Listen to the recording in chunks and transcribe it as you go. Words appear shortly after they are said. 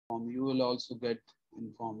You will also get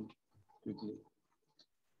informed quickly.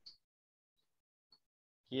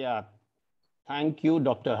 Yeah, thank you,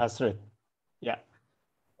 Dr. Hasrat. Yeah.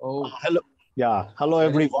 Oh, hello. Yeah, hello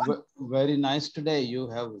everyone. Very nice today. You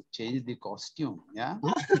have changed the costume. Yeah.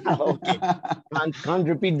 Okay. Can't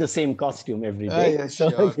repeat the same costume every day. Yeah, so,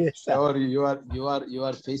 sure. yes. Sure. You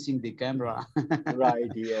are facing the camera.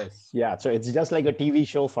 Right. Yes. Yeah. So it's just like a TV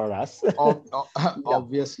show for us.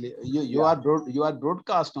 Obviously, you are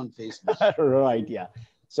broadcast on Facebook. Right. Yeah.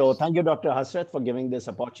 So thank you, Dr. Hasrat, for giving this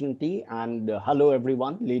opportunity. And hello,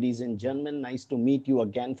 everyone, ladies and gentlemen. Nice to meet you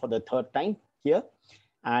again for the third time here.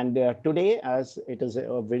 And today, as it is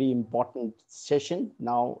a very important session,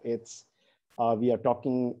 now we are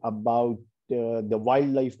talking about the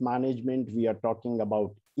wildlife management. We are talking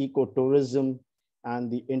about ecotourism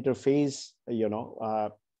and the interface,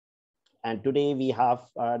 and today we have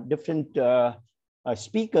different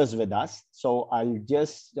speakers with us. So I'll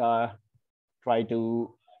just try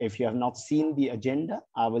to, if you have not seen the agenda,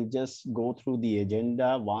 I will just go through the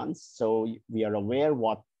agenda once. So we are aware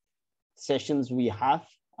what sessions we have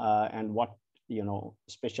and what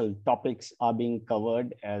special topics are being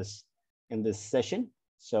covered as in this session.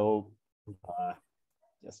 So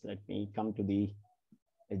just let me come to the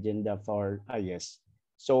agenda for yes.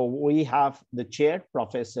 So we have the chair,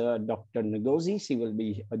 Professor Dr. Ngozi. She will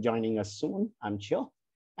be joining us soon, I'm sure.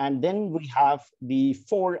 And then we have the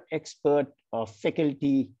 4 expert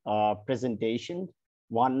faculty presentation,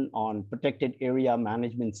 one on protected area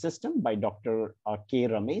management system by Dr. K.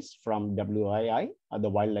 Ramesh from WII, the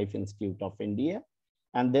Wildlife Institute of India.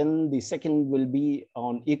 And then the second will be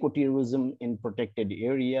on ecotourism in protected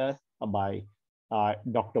area by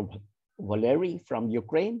Dr. Valery from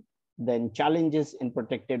Ukraine. Then challenges in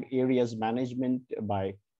protected areas management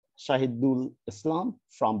by Shahidul Islam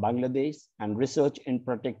from Bangladesh, and research in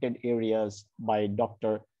protected areas by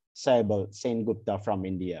Dr. Saibal Sengupta from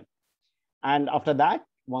India. And after that,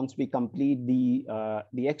 once we complete the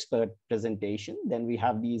expert presentation, then we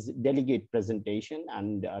have these delegate presentation.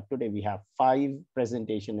 And today we have 5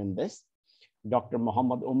 presentation in this. Dr.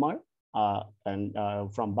 Muhammad Umar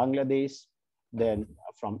from Bangladesh, then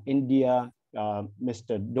from India,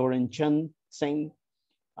 Mr. Doran Chand Singh,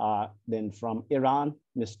 then from Iran,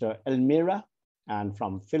 Mr. Elmira, and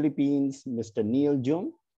from Philippines, Mr. Neil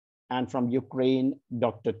Jung, and from Ukraine,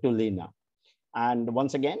 Dr. Tulina. And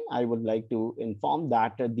once again, I would like to inform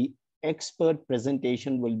that the expert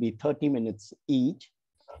presentation will be 30 minutes each.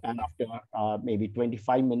 And after maybe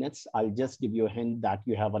 25 minutes, I'll just give you a hint that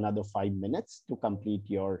you have another 5 minutes to complete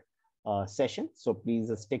your session. So please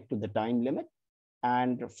stick to the time limit.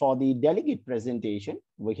 And for the delegate presentation,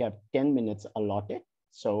 we have 10 minutes allotted.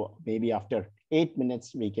 So maybe after 8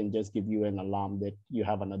 minutes, we can just give you an alarm that you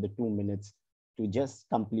have another 2 minutes to just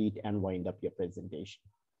complete and wind up your presentation.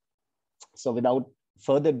 So without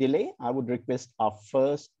further delay, I would request our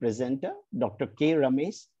first presenter, Dr. K.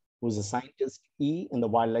 Ramesh, who's a scientist in the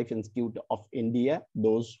Wildlife Institute of India.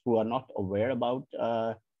 Those who are not aware about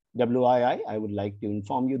WII, I would like to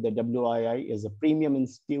inform you that WII is a premium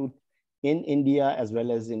institute in India as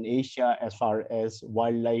well as in Asia as far as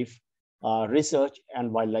wildlife research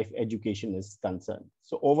and wildlife education is concerned.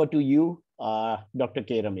 So over to you, Dr.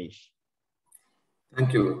 K. Ramesh.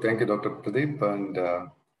 Thank you, Dr. Pradeep. And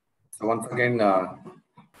so once again,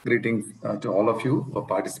 greetings to all of you for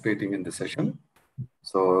participating in the session.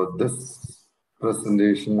 So this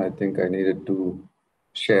presentation, I think I needed to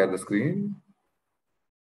share the screen.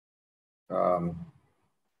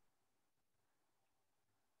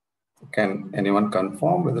 Can anyone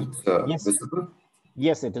confirm whether it's yes. visible?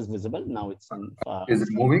 Yes, it is visible. Now it's in. Is it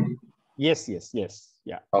moving? Yes.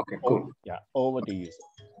 Yeah. Okay, cool. Yeah, over to you.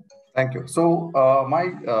 Thank you. So my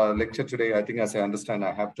lecture today, I think as I understand,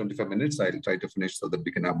 I have 25 minutes. I'll try to finish so that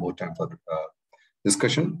we can have more time for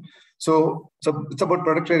discussion. So it's about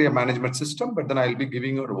protected area management system, but then I'll be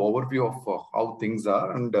giving you an overview of how things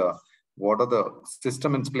are and what are the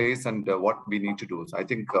system in place and what we need to do. So I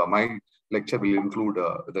think my lecture will include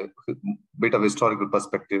the bit of historical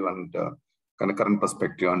perspective and kind of current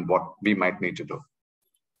perspective on what we might need to do.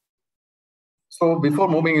 So before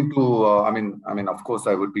moving into, I mean, of course,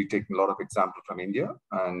 I would be taking a lot of examples from India,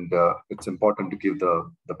 and it's important to give the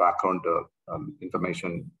background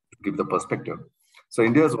information, to give the perspective. So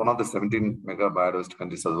India is one of the 17 mega biodiversity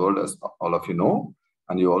countries of the world, as all of you know,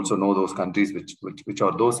 and you also know those countries which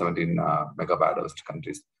are those 17 mega biodiversity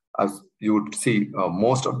countries. As you would see,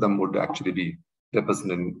 most of them would actually be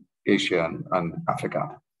represented in Asia and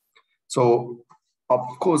Africa. So of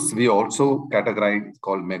course, we also categorize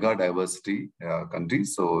called mega diversity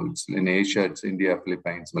countries. So it's in Asia, it's India,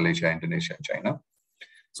 Philippines, Malaysia, Indonesia, and China.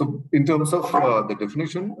 So in terms of the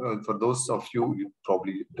definition, for those of you, you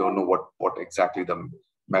probably don't know what exactly the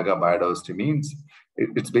mega biodiversity means.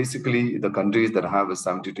 It's basically the countries that have a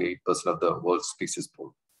 70 to 8% of the world's species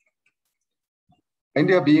pool.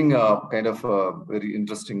 India being a kind of a very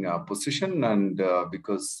interesting position, and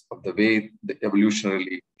because of the way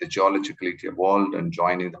evolutionarily, the geologically it evolved and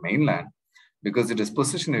joining the mainland, because it is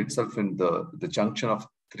positioned itself in the junction of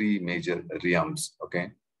three major realms,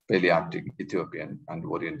 okay? Palearctic, Ethiopian, and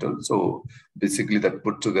Oriental. So basically that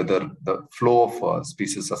put together the flow of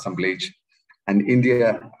species assemblage, and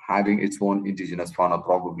India having its own indigenous fauna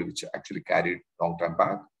probably, which actually carried long time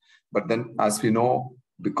back. But then as we know,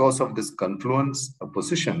 because of this confluence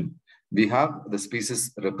position, we have the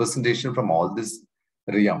species representation from all these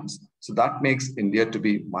realms. So that makes India to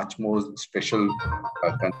be much more special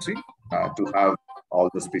country to have all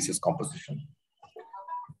the species composition.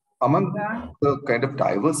 Among the kind of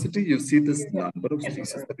diversity, you see this number of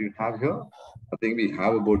species that we have here. I think we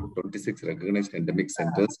have about 26 recognized endemic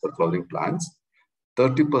centers for flowering plants,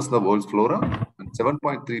 30% of the world's flora, and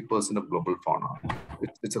 7.3% of global fauna.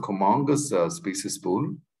 It's a humongous species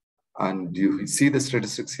pool. And you see the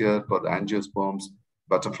statistics here for the angiosperms,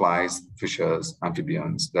 butterflies, fishes,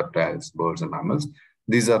 amphibians, reptiles, birds, and mammals.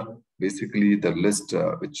 These are basically the list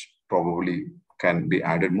which probably can be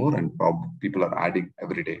added more, and people are adding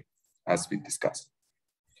every day as we discussed.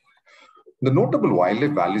 The notable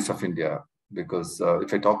wildlife values of India, because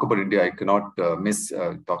if I talk about India, I cannot miss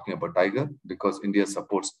talking about tiger, because India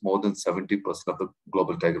supports more than 70% of the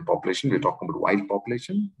global tiger population. We're talking about wild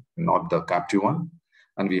population, not the captive one.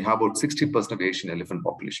 And we have about 60% of Asian elephant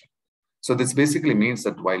population. So this basically means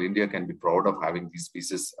that while India can be proud of having these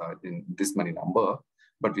species in this many number,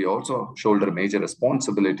 but we also shoulder a major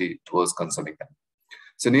responsibility towards conserving them.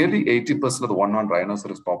 So nearly 80% of the one-horned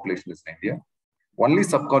rhinoceros population is in India. Only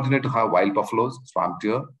subcontinent to have wild buffaloes, swamp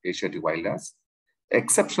deer, Asiatic wild ass.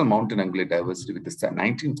 Exceptional mountain ungulate diversity with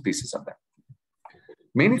 19 species of them.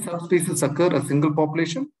 Many subspecies occur as single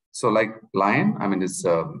population. So like lion, I mean,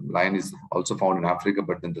 lion is also found in Africa,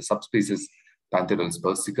 but then the subspecies Pantherus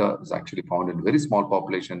persica is actually found in a very small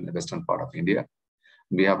population in the western part of India.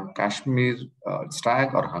 We have Kashmir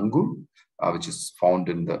stag or hangu, which is found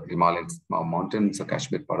in the Himalayan mountains, the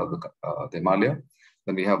Kashmir part of the Himalaya.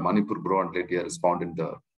 Then we have Manipur brown antlered deer is found in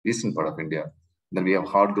the eastern part of India. Then we have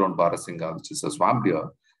hard-ground Barasinga, which is a swamp deer,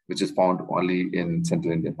 which is found only in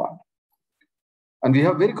central India part. And we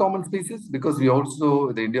have very common species because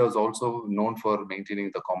India is also known for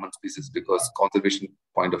maintaining the common species, because conservation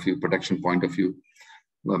point of view, protection point of view,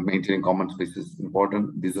 maintaining common species is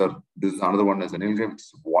important. This is another one as an which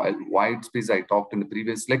is wild species I talked in the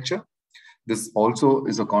previous lecture. This also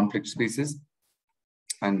is a conflict species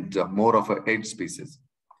and more of an edge species.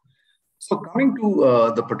 So coming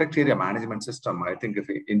to the protect area management system, I think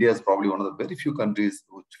India is probably one of the very few countries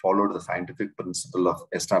which followed the scientific principle of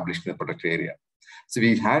establishing a protect area. So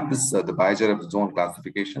we had this, the biogeographic zone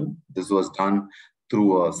classification. This was done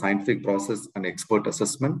through a scientific process and expert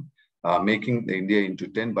assessment, making India into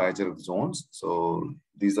 10 biogeographic zones. So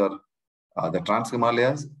these are the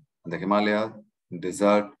Trans-Himalayas, the Himalaya,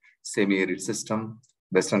 desert, semi-arid system,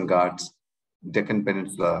 Western Ghats, Deccan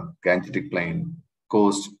Peninsula, Gangetic Plain,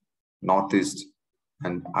 coast, Northeast,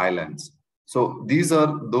 and islands. So these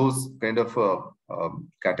are those kind of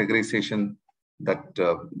categorization that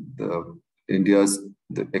the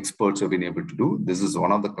experts have been able to do. This is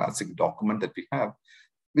one of the classic document that we have,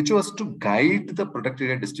 which was to guide the protected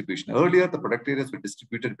area distribution. Earlier, the protected areas were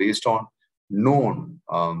distributed based on known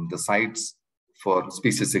the sites for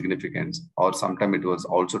species significance, or sometimes it was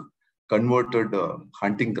also converted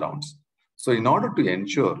hunting grounds. So in order to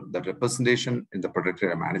ensure that representation in the protected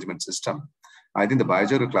area management system, I think the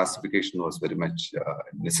biogeographic classification was very much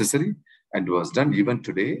necessary and was done. Even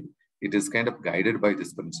today, it is kind of guided by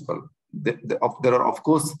this principle. There are, of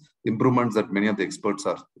course, improvements that many of the experts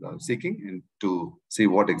are seeking to see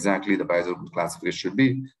what exactly the biogeographic classification should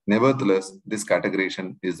be. Nevertheless, this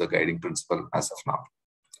categorization is the guiding principle as of now.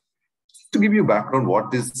 To give you background what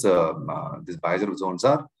these biogeographic zones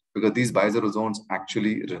are, because these biogeographic zones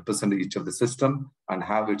actually represent each of the system and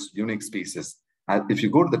have its unique species. And if you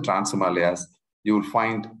go to the Trans-Himalayas, you will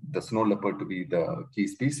find the snow leopard to be the key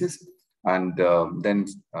species, and then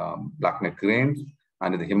black-necked cranes.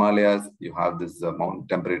 And in the Himalayas, you have this mountain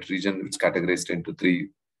temperate region, which is categorized into 3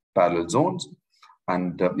 parallel zones.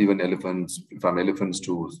 And even elephants, from elephants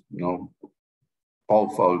to paw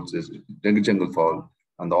fowls, jungle fowl,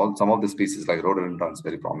 and some of the species like rhododendron is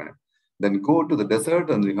very prominent. Then go to the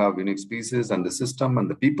desert and you have unique species and the system and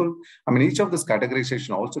the people. I mean, each of this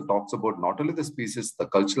categorization also talks about not only the species, the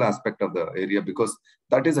cultural aspect of the area, because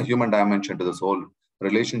that is a human dimension to this whole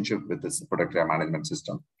relationship with this protected area management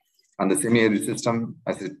system. And the semi-arid system,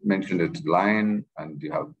 as I mentioned, it's lion, and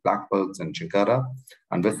you have blackbirds and chinkara.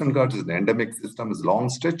 And Western Ghats is an endemic system, is long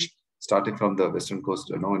stretch, starting from the western coast,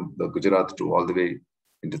 in the Gujarat to all the way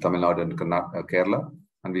into Tamil Nadu and Kerala.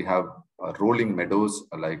 And we have rolling meadows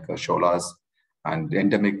like sholas and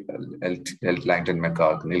endemic Langton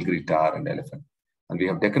macaque, Nilgiri tar, and elephant. And we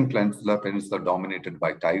have Deccan Peninsula dominated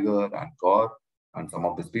by tiger and gaur and some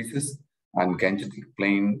of the species. And Gangetic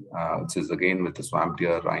Plain, which is again with the swamp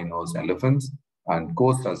deer, rhinos, elephants, and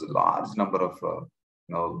coast has a large number of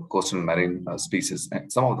coastal marine species, and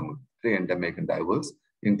some of them very endemic and diverse,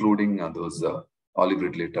 including those olive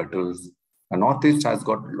ridley turtles. And Northeast has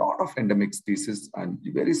got a lot of endemic species and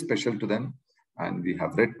very special to them. And we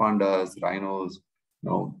have red pandas, rhinos,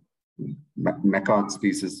 macaque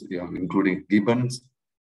species, including gibbons,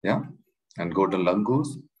 and golden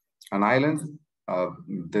langurs. And islands.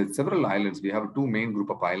 There's several islands. We have two main group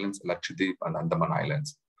of islands, Lakshadweep and Andaman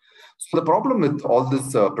Islands. So the problem with all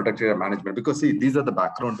this protected area management, because see, these are the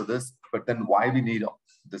background to this, but then why we need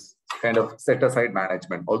this kind of set-aside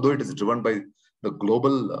management, although it is driven by the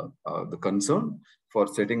global the concern for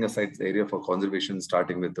setting aside the area for conservation,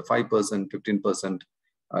 starting with the 5%, 15%,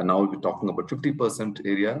 now we're talking about 50%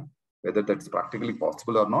 area, whether that's practically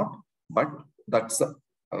possible or not, but that's the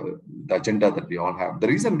agenda that we all have. The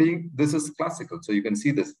reason being, this is classical. So you can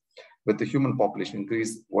see this with the human population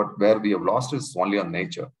increase, where we have lost is only on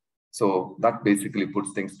nature. So that basically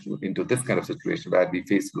puts things into this kind of situation where we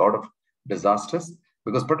face a lot of disasters,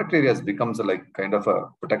 because protected areas becomes kind of a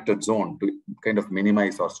protected zone to kind of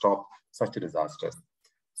minimize or stop such disasters.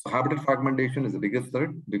 So habitat fragmentation is the biggest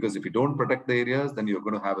threat, because if you don't protect the areas, then you're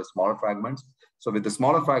going to have a smaller fragments. So with the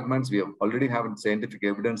smaller fragments, we have already have scientific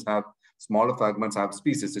evidence have smaller fragments have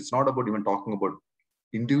species. It's not about even talking about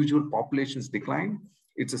individual populations decline.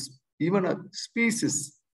 It's even a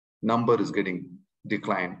species number is getting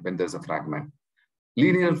declined when there's a fragment.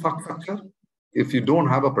 Linear infrastructure, if you don't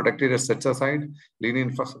have a protected area set aside, linear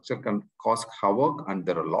infrastructure can cause havoc, and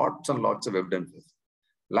there are lots and lots of evidences.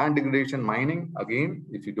 Land degradation, mining, again,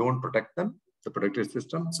 if you don't protect them, the protected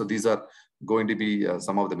system. So these are going to be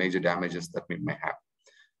some of the major damages that we may have.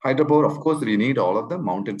 Hydropower, of course, we need all of them.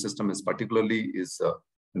 Mountain system is particularly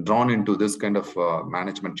drawn into this kind of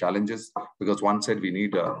management challenges, because one side we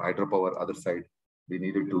need hydropower, other side we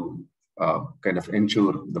needed to kind of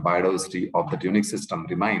ensure the biodiversity of that unique system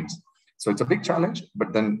remains. So it's a big challenge,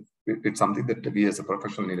 but then it's something that we as a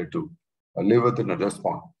professional needed to live with and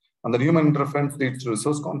respond. And the human interference leads to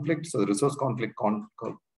resource conflict. So the resource conflict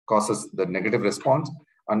causes the negative response,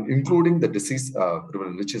 and including the disease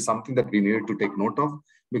prevalence, which is something that we needed to take note of,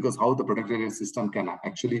 because how the protected area system can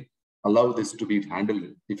actually allow this to be handled.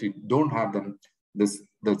 If you don't have them, this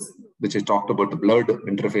which I talked about, the blurred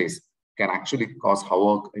interface can actually cause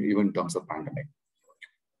havoc even in terms of pandemic.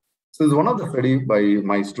 So one of the study by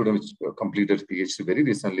my student, which completed PhD very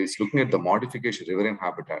recently, is looking at the modification riverain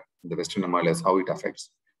habitat in the Western Himalayas, how it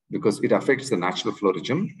affects, because it affects the natural flow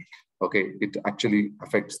regime. Okay, it actually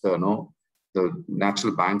affects the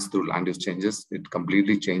natural banks through land use changes. It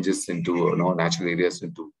completely changes into natural areas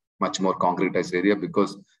into much more concretized area,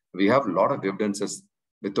 because we have a lot of evidences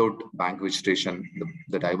without bank vegetation,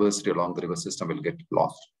 the diversity along the river system will get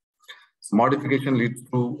lost. So modification leads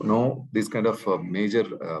to these kind of major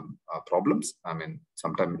problems. I mean,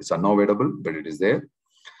 sometimes it's unavoidable, but it is there.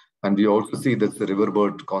 And we also see that the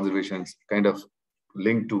riverbird conservation is kind of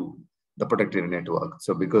linked to the protected network.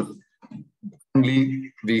 So because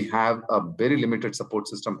only we have a very limited support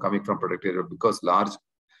system coming from protected area, because large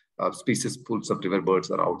species pools of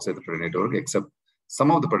riverbirds are outside the protected network, except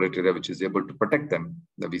some of the protected area which is able to protect them,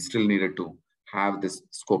 that we still needed to have this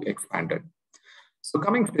scope expanded. So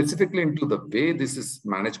coming specifically into the way this is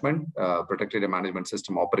management, protected area management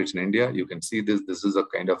system operates in India, you can see this. This is a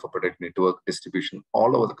kind of a protected network distribution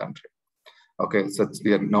all over the country. Okay, so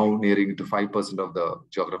we are now nearing to 5% of the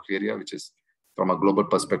geographic area, which is from a global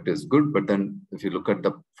perspective is good. But then if you look at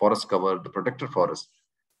the forest cover, the protected forest,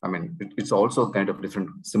 I mean, it's also kind of different,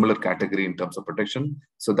 similar category in terms of protection.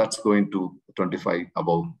 So that's going to 25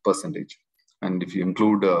 above percentage. And if you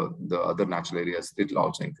include the other natural areas, it will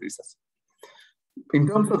also increases. In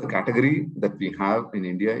terms of the category that we have in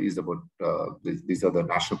India is about, these are the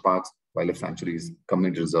national parks, wildlife sanctuaries,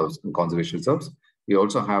 community reserves, and conservation reserves. We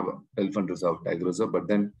also have elephant reserve, tiger reserve, but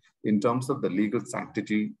then in terms of the legal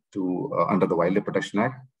sanctity to under the Wildlife Protection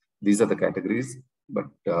Act, these are the categories. But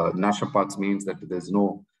national parks means that there's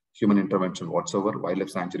no human intervention whatsoever. Wildlife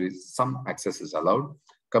sanctuaries, some access is allowed.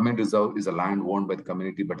 Community reserve is a land owned by the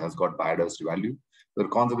community but has got biodiversity value. Where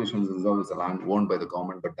conservation reserve is a land owned by the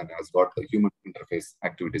government but then has got the human interface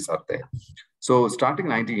activities are there. So starting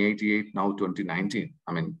 1988, now 2019,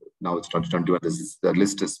 I mean, now it's 2021, the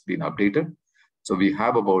list has been updated. So we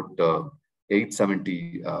have about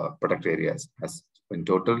 870 protected areas as in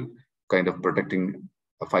total, kind of protecting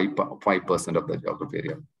 5% of the geography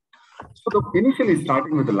area. So initially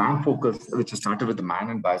starting with the land focus, which started with the man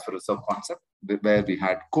and biosphere reserve concept, where we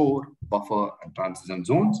had core, buffer, and transition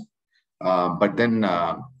zones. But then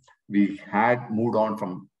we had moved on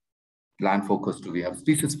from land focus to we have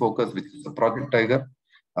species focus, which is a Project Tiger,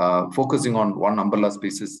 focusing on one umbrella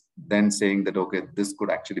species, then saying that, okay, this could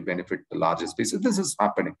actually benefit the larger species. This is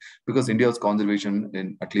happening because India's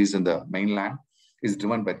conservation, at least in the mainland, is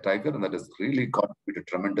driven by tiger, and that has really contributed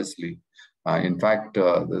tremendously. In fact,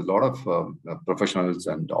 there's a lot of professionals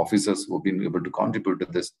and officers who have been able to contribute to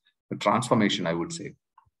this transformation, I would say.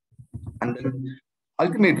 And then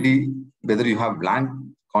ultimately, whether you have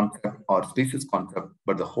land concept or species concept,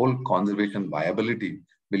 but the whole conservation viability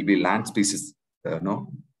will be land species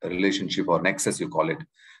relationship or nexus, you call it.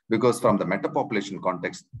 Because from the metapopulation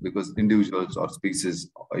context, because individuals or species,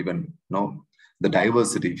 or even the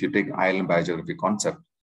diversity, if you take island biogeography concept,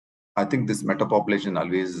 I think this metapopulation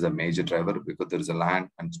always is a major driver because there is a land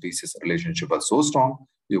and species relationship are so strong,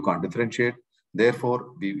 you can't differentiate.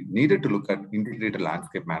 Therefore, we needed to look at integrated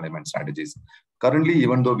landscape management strategies. Currently,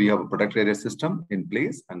 even though we have a protected area system in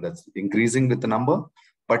place, and that's increasing with the number,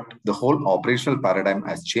 but the whole operational paradigm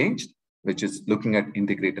has changed, which is looking at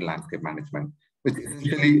integrated landscape management, which is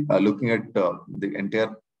essentially looking at the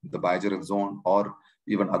entire biogeographic zone or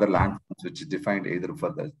even other land which is defined either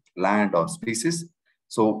for the land or species.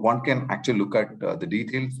 So one can actually look at the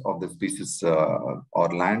details of the species or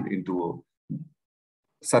land into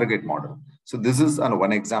surrogate model. So this is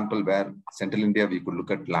one example where Central India, we could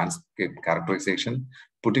look at landscape characterization,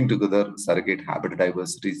 putting together surrogate habitat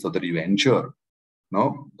diversity so that you ensure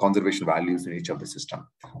conservation values in each of the system.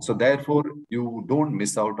 So therefore, you don't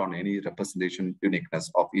miss out on any representation uniqueness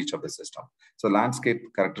of each of the system. So landscape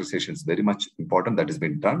characterization is very much important. That has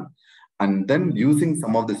been done. And then using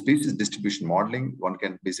some of the species distribution modeling, one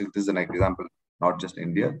can basically, this is an example, not just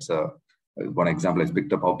India, it's one example is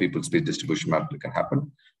picked up how people's species distribution modeling can happen.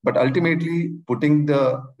 But ultimately, putting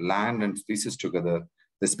the land and species together,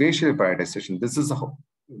 the spatial prioritization, this is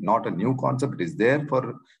not a new concept. It is there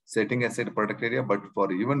for setting aside a protected area, but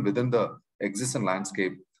for even within the existing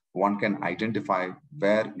landscape, one can identify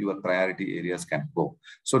where your priority areas can go.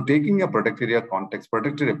 So taking a protected area context,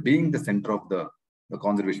 protected area being the center of the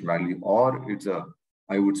conservation value, or it's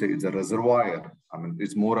I would say it's a reservoir. I mean,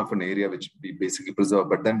 it's more of an area which we basically preserve,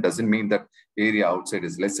 but then doesn't mean that area outside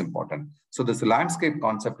is less important. So this landscape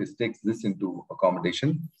concept takes this into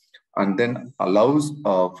accommodation and then allows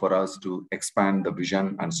for us to expand the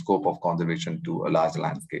vision and scope of conservation to a large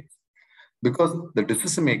landscape. Because the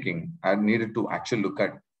decision-making had needed to actually look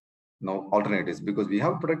at alternatives, because we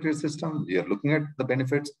have a protected system, we are looking at the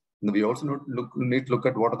benefits, and we also need to look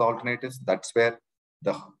at what are the alternatives. That's where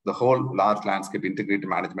the whole large landscape integrated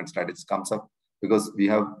management strategy comes up, because we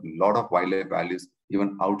have a lot of wildlife values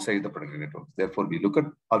even outside the protected networks. Therefore, we look at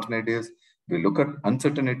alternatives, we look at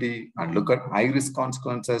uncertainty and look at high-risk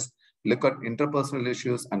consequences, look at interpersonal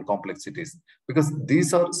issues and complexities, because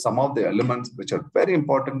these are some of the elements which are very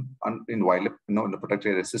important in wildlife, in the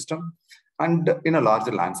protected area system and in a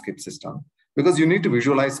larger landscape system, because you need to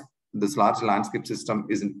visualize this large landscape system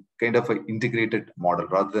is kind of an integrated model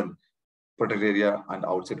rather than protected area and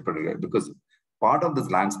outside protected area, because part of this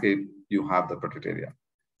landscape, you have the protected area.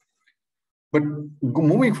 But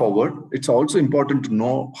moving forward, it's also important to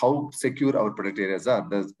know how secure our protected areas are,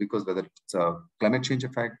 because whether it's a climate change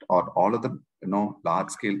effect or all of the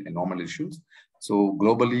large-scale anomalous issues. So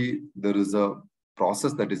globally, there is a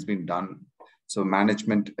process that is being done. So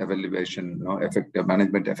management evaluation,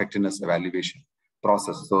 management effectiveness evaluation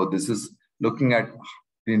process. So this is looking at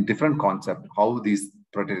in different concepts how these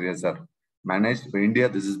protected areas are managed. For India,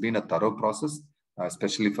 this has been a thorough process,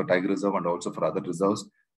 especially for Tiger Reserve and also for other reserves.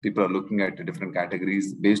 People are looking at different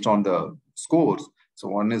categories based on the scores. So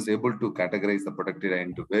one is able to categorize the protected area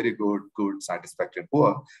into very good, satisfactory,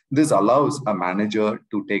 poor. This allows a manager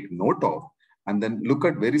to take note of and then look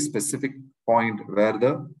at very specific point where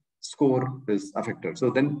the score is affected. So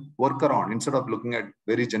then work around instead of looking at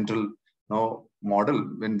very general model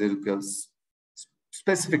when there is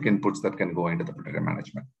specific inputs that can go into the protected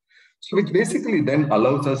management. So which basically then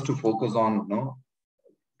allows us to focus on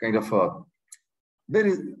kind of a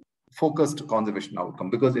very focused conservation outcome,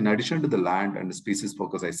 because in addition to the land and the species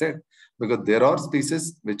focus, I said, because there are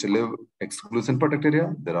species which live exclusive in protected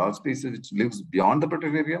area, there are species which lives beyond the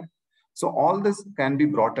protected area. So all this can be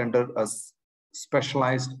brought under a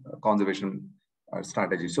specialized conservation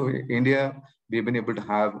strategy. So in India, we've been able to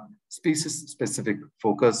have species-specific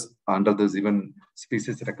focus under this even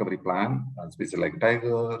species recovery plan, species like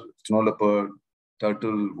tiger, snow leopard,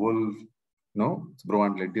 turtle, wolf,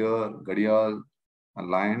 brown-legged deer, gharial, and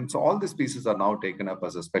lion. So all these species are now taken up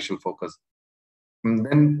as a special focus. And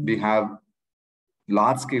then we have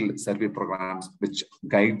large-scale survey programs which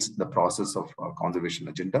guides the process of conservation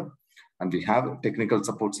agenda. And we have technical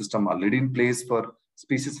support system already in place for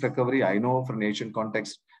species recovery. I know from Asian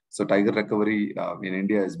context, so tiger recovery in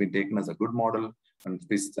India has been taken as a good model, and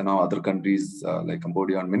other countries like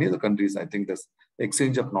Cambodia and many other countries, I think this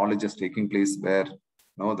exchange of knowledge is taking place where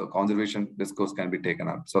the conservation discourse can be taken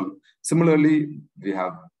up. So similarly, we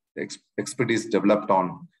have expertise developed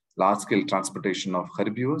on large-scale transportation of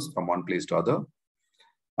herbivores from one place to other.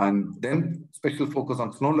 And then special focus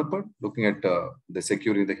on snow leopard, looking at the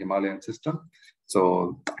securing the Himalayan system.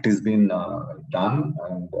 So it has been done,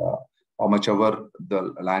 and how much ever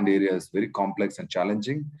the land area is very complex and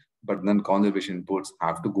challenging, but then conservation inputs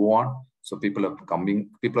have to go on. So people are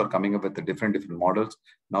coming up with the different models.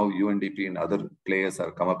 Now UNDP and other players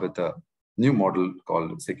have come up with a new model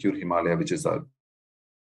called Secure Himalaya, which is a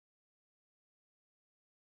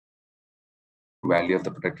value of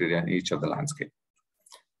the protected area in each of the landscape.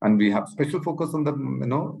 And we have special focus on the,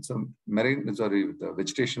 some the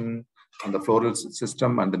vegetation and the floral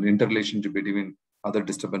system and the interrelationship between other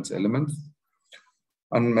disturbance elements.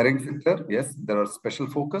 And marine sector, yes, there are special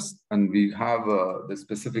focus, and we have the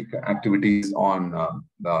specific activities on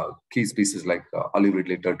the key species like olive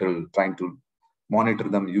ridley turtle, trying to monitor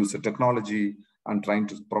them, use the technology, and trying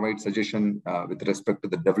to provide suggestion with respect to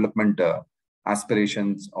the development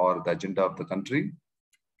aspirations or the agenda of the country.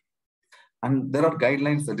 And there are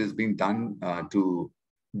guidelines that is being done to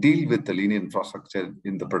deal with the linear infrastructure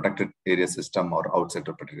in the protected area system or outside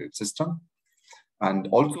the protected system. And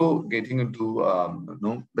also getting into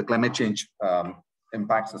the climate change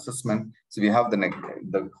impacts assessment. So we have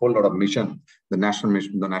the whole lot of mission, the national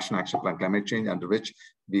action plan climate change, under which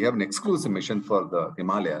we have an exclusive mission for the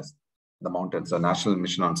Himalayas, the mountains, a national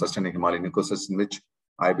mission on sustaining Himalayan ecosystem, which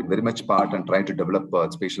I've been very much part and trying to develop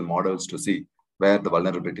spatial models to see where the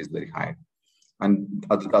vulnerability is very high. And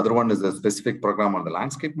the other one is a specific program on the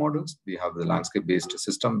landscape models. We have the landscape-based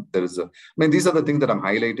system. These are the things that I'm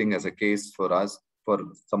highlighting as a case for us. For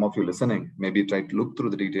some of you listening, maybe try to look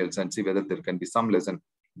through the details and see whether there can be some lesson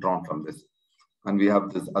drawn from this. And we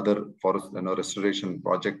have this other forest restoration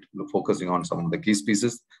project focusing on some of the key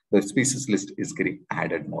species. The species list is getting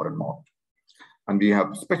added more and more. And we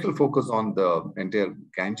have special focus on the entire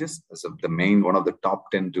Ganges as the main, one of the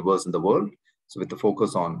top 10 rivers in the world. So with the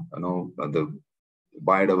focus on the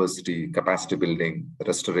biodiversity, capacity building,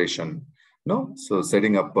 restoration, so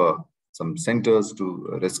setting up some centers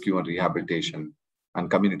to rescue and rehabilitation, and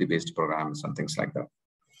community-based programs and things like that.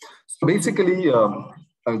 So basically,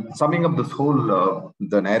 summing up this whole,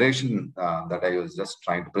 the narration that I was just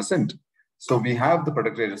trying to present. So we have the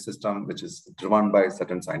protected area system, which is driven by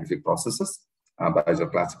certain scientific processes, by the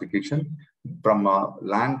classification. From a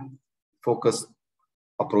land focus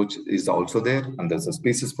approach is also there, and there's a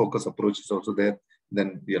species focus approach is also there.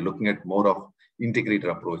 Then we are looking at more of integrated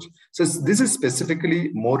approach. So this is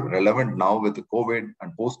specifically more relevant now with the COVID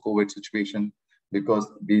and post-COVID situation, because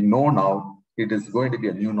we know now it is going to be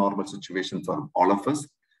a new normal situation for all of us.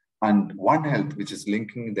 And One Health, which is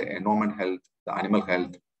linking the environment health, the animal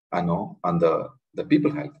health, and the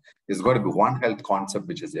people health, is going to be One Health concept,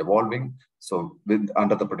 which is evolving. So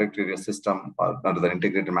under the protected area system, or under the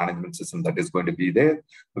integrated management system that is going to be there,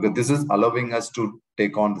 because this is allowing us to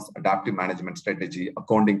take on this adaptive management strategy,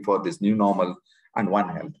 accounting for this new normal and One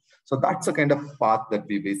Health. So that's the kind of path that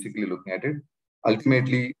we basically looking at it.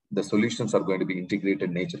 Ultimately, the solutions are going to be integrated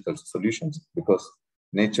nature culture solutions, because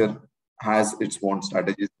nature has its own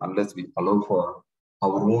strategies unless we allow for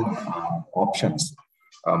our own options.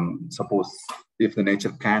 Suppose if the nature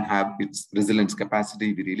can have its resilience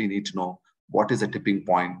capacity, we really need to know what is a tipping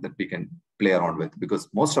point that we can play around with, because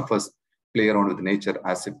most of us play around with nature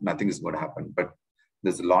as if nothing is going to happen, but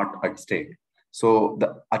there's a lot at stake. So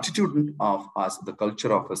the attitude of us, the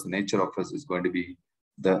culture of us, the nature of us is going to be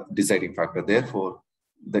the deciding factor. Therefore,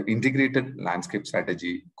 the integrated landscape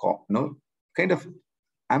strategy kind of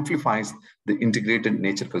amplifies the integrated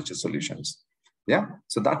nature culture solutions. Yeah,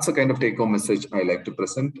 so that's the kind of take-home message I like to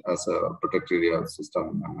present as a protected area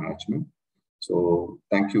system management. So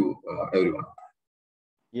thank you, everyone.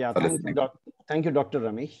 Yeah, for listening. thank you, Dr.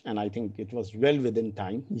 Ramesh. And I think it was well within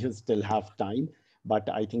time. You still have time, but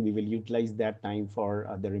I think we will utilize that time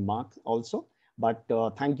for the remarks also. But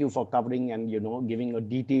thank you for covering and giving a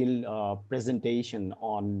detailed presentation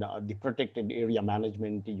on the protected area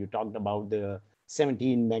management. You talked about the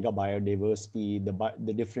 17 mega biodiversity,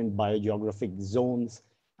 the different biogeographic zones,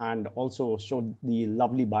 and also showed the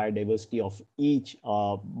lovely biodiversity of each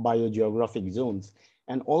biogeographic zones,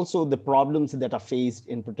 and also the problems that are faced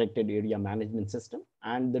in protected area management system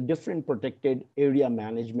and the different protected area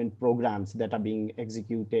management programs that are being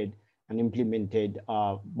executed and implemented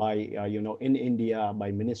in India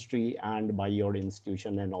by ministry and by your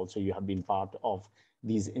institution, and also you have been part of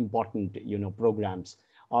these important programs.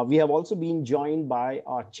 We have also been joined by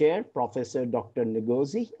our chair, Professor Dr.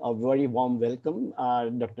 Ngozi. A very warm welcome,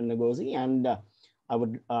 Dr. Ngozi, and I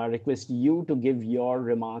would request you to give your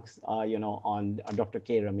remarks, on Dr.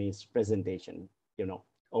 K. Ramesh's presentation.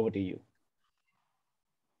 Over to you.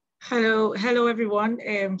 Hello everyone.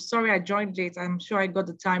 Sorry I joined late. I'm sure I got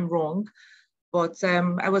the time wrong, but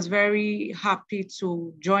I was very happy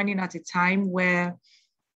to join in at a time where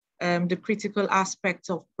the critical aspects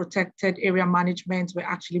of protected area management were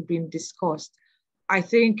actually being discussed. I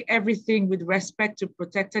think everything with respect to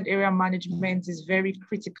protected area management is very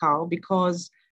critical because